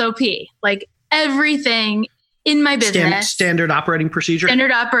an SOP, like everything in my business. Standard operating procedure.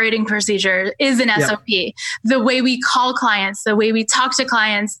 Standard operating procedure is an SOP. The way we call clients, the way we talk to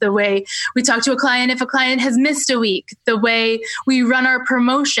clients, the way we talk to a client if a client has missed a week, the way we run our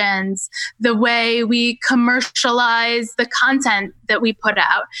promotions, the way we commercialize the content that we put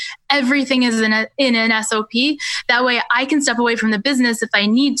out. Everything is in an SOP. That way I can step away from the business if I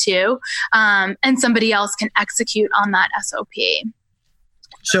need to, and somebody else can execute on that SOP.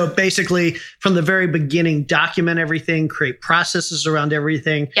 So basically, from the very beginning, document everything, create processes around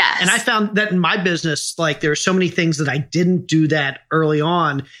everything. Yes. And I found that in my business, like there are so many things that I didn't do that early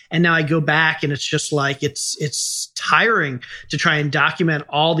on. And now I go back and it's just like, it's tiring to try and document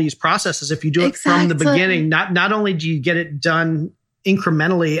all these processes. If you do it from the beginning, not only do you get it done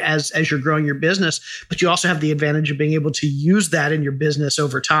incrementally as you're growing your business, but you also have the advantage of being able to use that in your business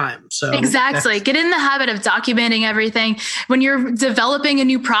over time. So exactly. Get in the habit of documenting everything. When you're developing a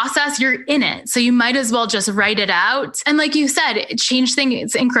new process, you're in it. So you might as well just write it out. And like you said, change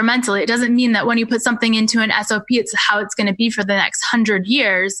things incrementally. It doesn't mean that when you put something into an SOP, it's how it's going to be for the next 100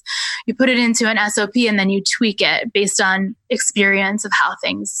 years. You put it into an SOP and then you tweak it based on experience of how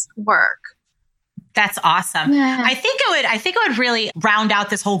things work. That's awesome. Yeah. I think it would really round out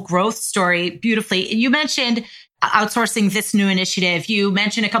this whole growth story beautifully. You mentioned outsourcing this new initiative. You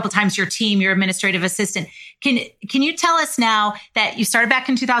mentioned a couple of times your team, your administrative assistant. Can you tell us now that you started back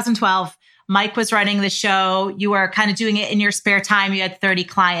in 2012? Mike was running the show. You were kind of doing it in your spare time. You had 30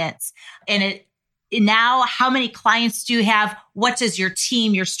 clients. And now, how many clients do you have? What does your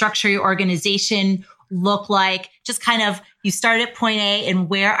team, your structure, your organization look like? Just kind of, you started at point A, and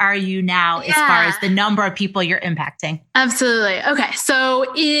where are you now as far as the number of people you're impacting? Absolutely. Okay.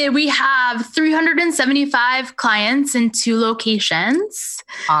 So we have 375 clients in 2 locations.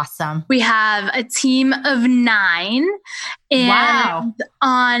 Awesome. We have a team of 9. And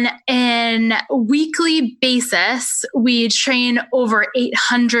on an weekly basis, we train over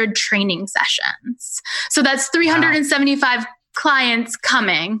 800 training sessions. So that's 375 clients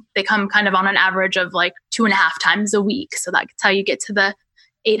coming. They come kind of on an average of like 2.5 times a week. So that's how you get to the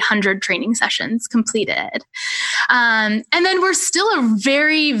 800 training sessions completed. And then we're still a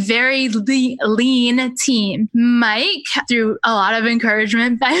very, very lean team. Mike, through a lot of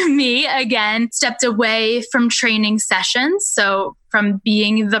encouragement by me, again, stepped away from training sessions. So from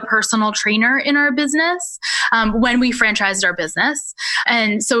being the personal trainer in our business when we franchised our business.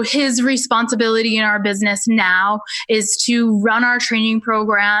 And so his responsibility in our business now is to run our training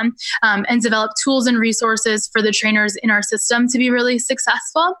program and develop tools and resources for the trainers in our system to be really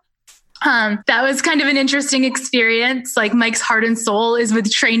successful. That was kind of an interesting experience. Like Mike's heart and soul is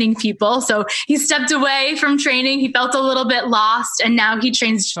with training people. So he stepped away from training. He felt a little bit lost, and now he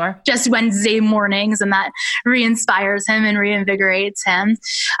trains just Wednesday mornings, and that re-inspires him and reinvigorates him.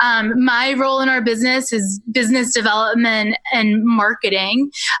 My role in our business is business development and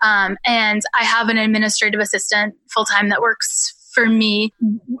marketing. And I have an administrative assistant full-time that works for me,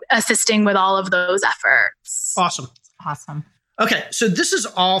 assisting with all of those efforts. Awesome. Okay, so this is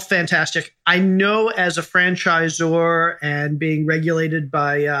all fantastic. I know as a franchisor and being regulated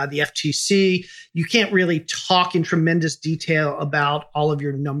by the FTC, you can't really talk in tremendous detail about all of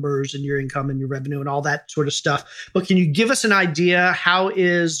your numbers and your income and your revenue and all that sort of stuff. But can you give us an idea? How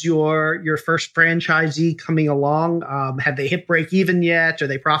is your first franchisee coming along? Have they hit break even yet? Are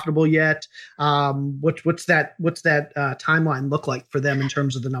they profitable yet? What's that timeline look like for them in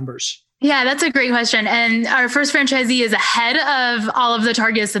terms of the numbers? Yeah, that's a great question. And our first franchisee is ahead of all of the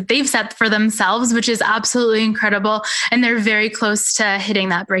targets that they've set for themselves, which is absolutely incredible. And they're very close to hitting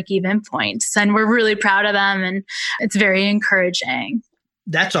that break-even point. And we're really proud of them. And it's very encouraging.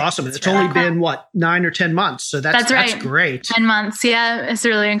 That's awesome. It's only been 9 or 10 months. So that's right. That's great. 10 months. Yeah, it's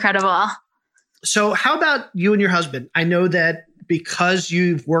really incredible. So how about you and your husband? I know that because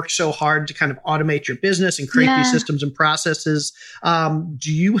you've worked so hard to kind of automate your business and create these systems and processes,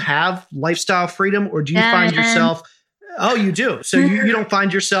 do you have lifestyle freedom, or do you find yourself... Oh, you do. So you don't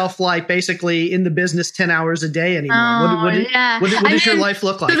find yourself like basically in the business 10 hours a day anymore. What does your life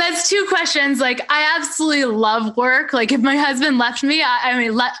look like? So that's 2 questions. Like, I absolutely love work. Like, if my husband left me,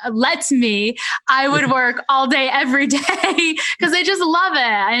 lets me, I would work all day, every day, because I just love it.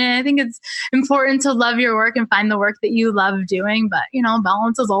 And I think it's important to love your work and find the work that you love doing. But,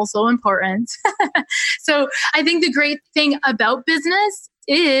 balance is also important. So I think the great thing about business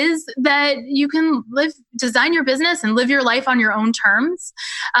is that you can design your business and live your life on your own terms.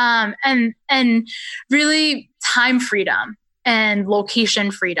 And really time freedom and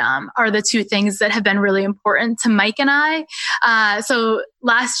location freedom are the 2 things that have been really important to Mike and I. So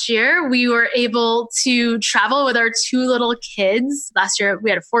last year we were able to travel with our 2 little kids. Last year we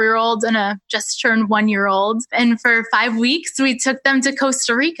had a 4-year-old and a just turned 1-year-old. And for 5 weeks we took them to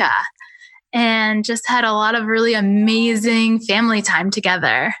Costa Rica. And just had a lot of really amazing family time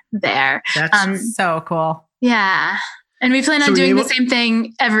together there. That's so cool. Yeah. And we plan on doing the same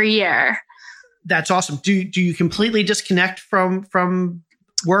thing every year. That's awesome. Do you completely disconnect from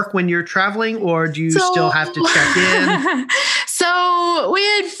work when you're traveling, or do you still have to check in? So we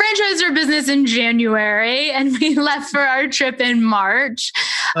had franchised our business in January and we left for our trip in March.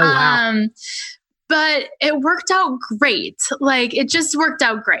 Oh, wow. But it worked out great. Like, it just worked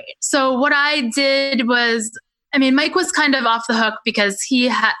out great. So what I did was I mean, Mike was kind of off the hook because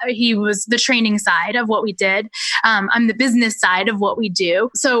he was the training side of what we did. I'm the business side of what we do.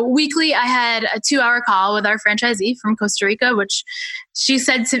 So weekly, I had a 2-hour call with our franchisee from Costa Rica, which she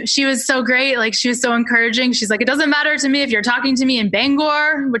said she was so great. Like, she was so encouraging. She's like, it doesn't matter to me if you're talking to me in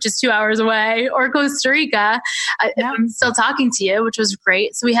Bangor, which is 2 hours away, or Costa Rica. I'm still talking to you, which was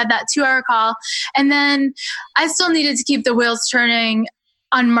great. So we had that 2-hour call. And then I still needed to keep the wheels turning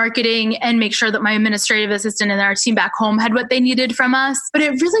on marketing and make sure that my administrative assistant and our team back home had what they needed from us. But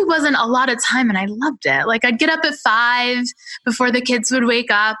it really wasn't a lot of time, and I loved it. Like, I'd get up at 5 before the kids would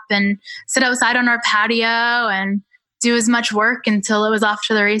wake up and sit outside on our patio and do as much work until it was off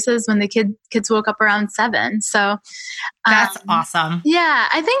to the races when the kids woke up around 7. So that's awesome. Yeah.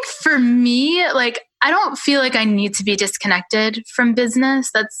 I think for me, like, I don't feel like I need to be disconnected from business.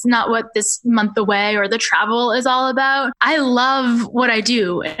 That's not what this month away or the travel is all about. I love what I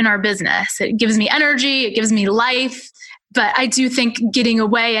do in our business. It gives me energy. It gives me life. But I do think getting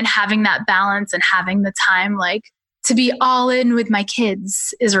away and having that balance and having the time, like, to be all in with my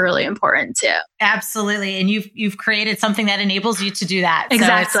kids is really important too. Absolutely. And you've created something that enables you to do that.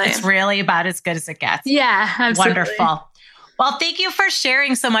 Exactly. So it's really about as good as it gets. Yeah, absolutely. Wonderful. Well, thank you for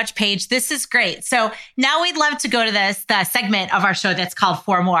sharing so much, Paige. This is great. So now we'd love to go to the segment of our show that's called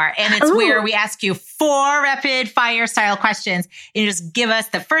 4 More. And it's where we ask you 4 rapid fire style questions. And you just give us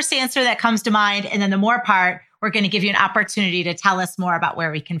the first answer that comes to mind. And then the more part, we're going to give you an opportunity to tell us more about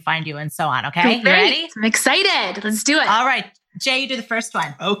where we can find you and so on. Okay. You ready? I'm excited. Let's do it. All right. Jay, you do the first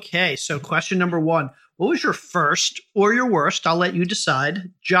one. Okay. So question number 1, what was your first or your worst, I'll let you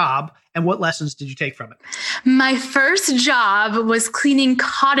decide, job, and what lessons did you take from it? My first job was cleaning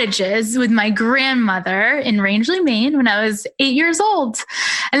cottages with my grandmother in Rangeley, Maine when I was 8 years old.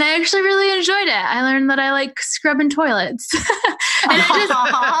 And I actually really enjoyed it. I learned that I like scrubbing toilets. and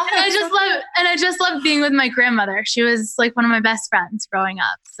I just loved being with my grandmother. She was like one of my best friends growing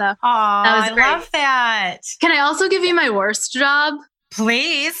up. So that was great. I love that. Can I also give you my worst job?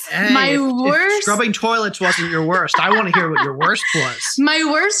 Please. Hey, my worst. If scrubbing toilets wasn't your worst, I want to hear what your worst was. My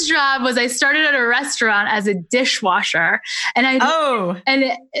worst job was I started at a restaurant as a dishwasher, and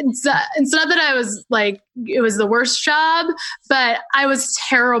it's not that I was like it was the worst job, but I was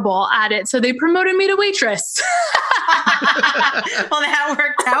terrible at it, so they promoted me to waitress. Well, that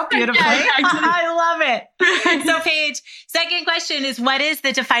worked out beautifully. Yeah, exactly. I love it. So, Paige, second question is, what is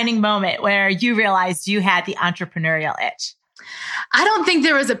the defining moment where you realized you had the entrepreneurial itch? I don't think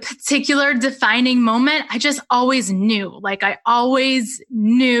there was a particular defining moment. I just always knew. Like, I always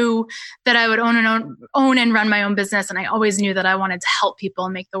knew that I would own and run my own business. And I always knew that I wanted to help people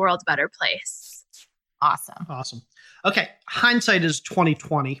and make the world a better place. Awesome. Okay. Hindsight is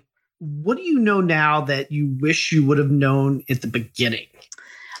 2020. What do you know now that you wish you would have known at the beginning?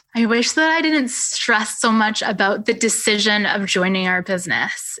 I wish that I didn't stress so much about the decision of joining our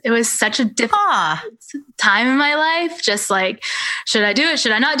business. It was such a difficult time in my life. Just like, should I do it?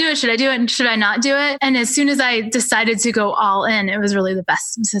 Should I not do it? Should I do it? And should I not do it? And as soon as I decided to go all in, it was really the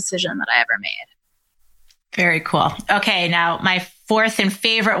best decision that I ever made. Very cool. Okay. Now my fourth and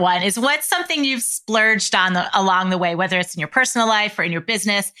favorite one is, what's something you've splurged on along the way, whether it's in your personal life or in your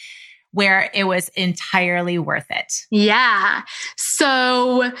business, where it was entirely worth it? Yeah.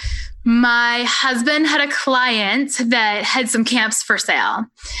 So my husband had a client that had some camps for sale,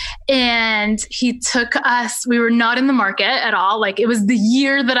 and he took us, we were not in the market at all. Like, it was the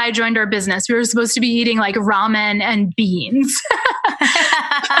year that I joined our business. We were supposed to be eating like ramen and beans.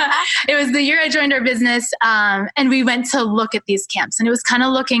 It was the year I joined our business. And we went to look at these camps, and it was kind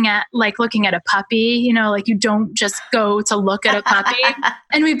of looking at a puppy, you know, like you don't just go to look at a puppy.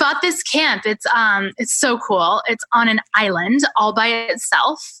 And we bought this camp. It's so cool. It's on an island all by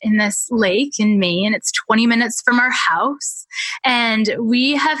itself in this lake in Maine. It's 20 minutes from our house. And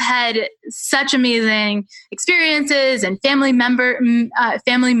we have had such amazing experiences and family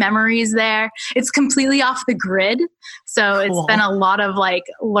memories there. It's completely off the grid. So It's been a lot of like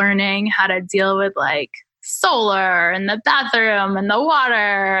learning how to deal with like solar and the bathroom and the water.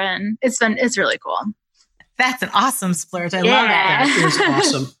 And it's really cool. That's an awesome splurge. I love it. That is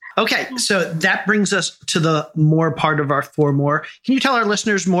awesome. Okay, so that brings us to the more part of our 4 More. Can you tell our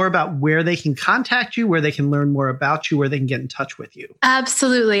listeners more about where they can contact you, where they can learn more about you, where they can get in touch with you?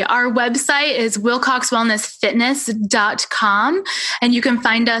 Absolutely. Our website is wilcoxwellnessfitness.com, and you can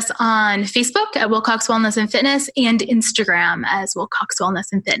find us on Facebook at Wilcox Wellness and Fitness and Instagram as Wilcox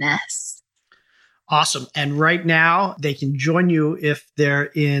Wellness and Fitness. Awesome. And right now, they can join you if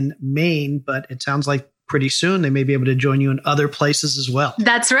they're in Maine, but it sounds like pretty soon they may be able to join you in other places as well.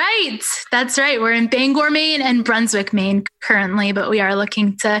 That's right. We're in Bangor, Maine and Brunswick, Maine currently, but we are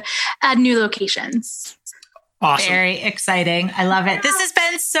looking to add new locations. Awesome. Very exciting. I love it. This has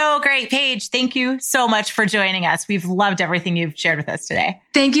been so great. Paige, thank you so much for joining us. We've loved everything you've shared with us today.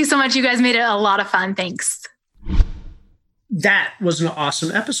 Thank you so much. You guys made it a lot of fun. Thanks. That was an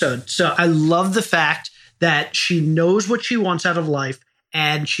awesome episode. So I love the fact that she knows what she wants out of life,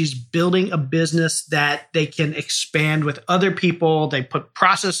 and she's building a business that they can expand with other people. They put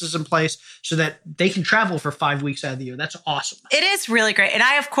processes in place so that they can travel for 5 weeks out of the year. That's awesome. It is really great. And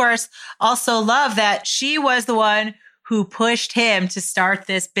I, of course, also love that she was the one who pushed him to start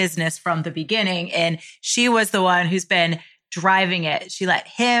this business from the beginning. And she was the one who's been driving it. She let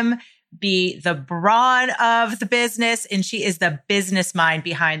him be the brawn of the business, and she is the business mind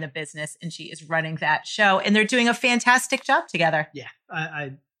behind the business, and she is running that show, and they're doing a fantastic job together. Yeah,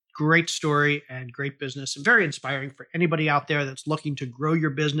 great story and great business, and very inspiring for anybody out there that's looking to grow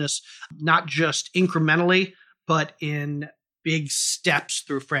your business, not just incrementally, but in big steps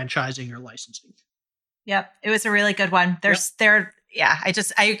through franchising or licensing. Yep, it was a really good one. I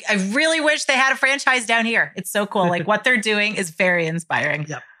really wish they had a franchise down here. It's so cool. Like what they're doing is very inspiring.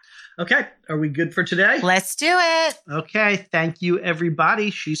 Yep. Okay, are we good for today? Let's do it. Okay, thank you,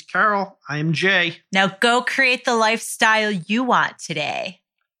 everybody. She's Carol. I am Jay. Now go create the lifestyle you want today.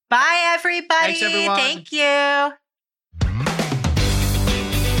 Bye, everybody. Thanks, everyone. Thank you.